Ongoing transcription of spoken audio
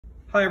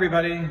Hi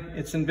everybody,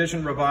 it's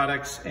Envision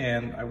Robotics,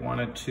 and I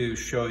wanted to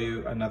show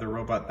you another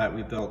robot that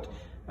we built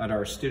at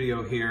our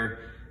studio here.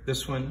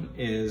 This one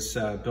is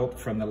built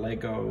from the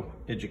LEGO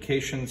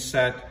education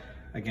set,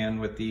 again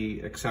with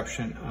the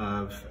exception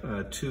of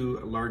 2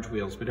 large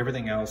wheels, but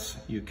everything else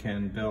you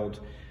can build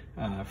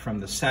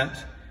from the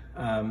set.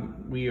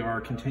 We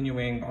are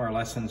continuing our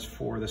lessons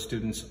for the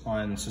students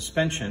on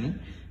suspension,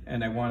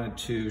 and I wanted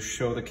to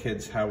show the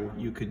kids how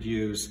you could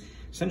use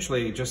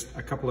essentially just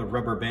a couple of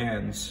rubber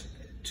bands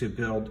to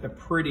build a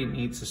pretty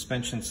neat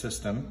suspension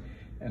system.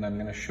 And I'm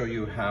going to show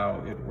you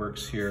how it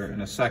works here in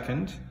a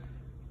second.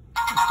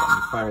 Just let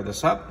me fire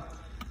this up.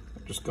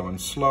 I'm just going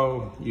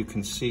slow. You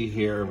can see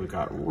here we've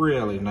got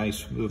really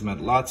nice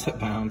movement, lots of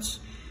bounce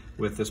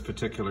with this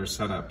particular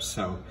setup.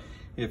 So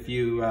if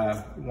you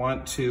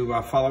want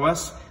to follow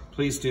us,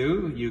 please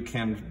do. You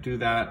can do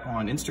that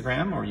on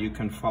Instagram, or you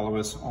can follow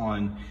us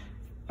on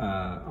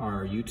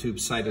our YouTube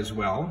site as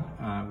well.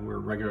 We're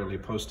regularly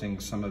posting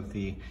some of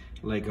the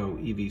LEGO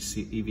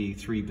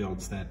EV3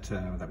 builds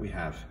that we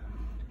have.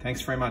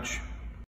 Thanks very much.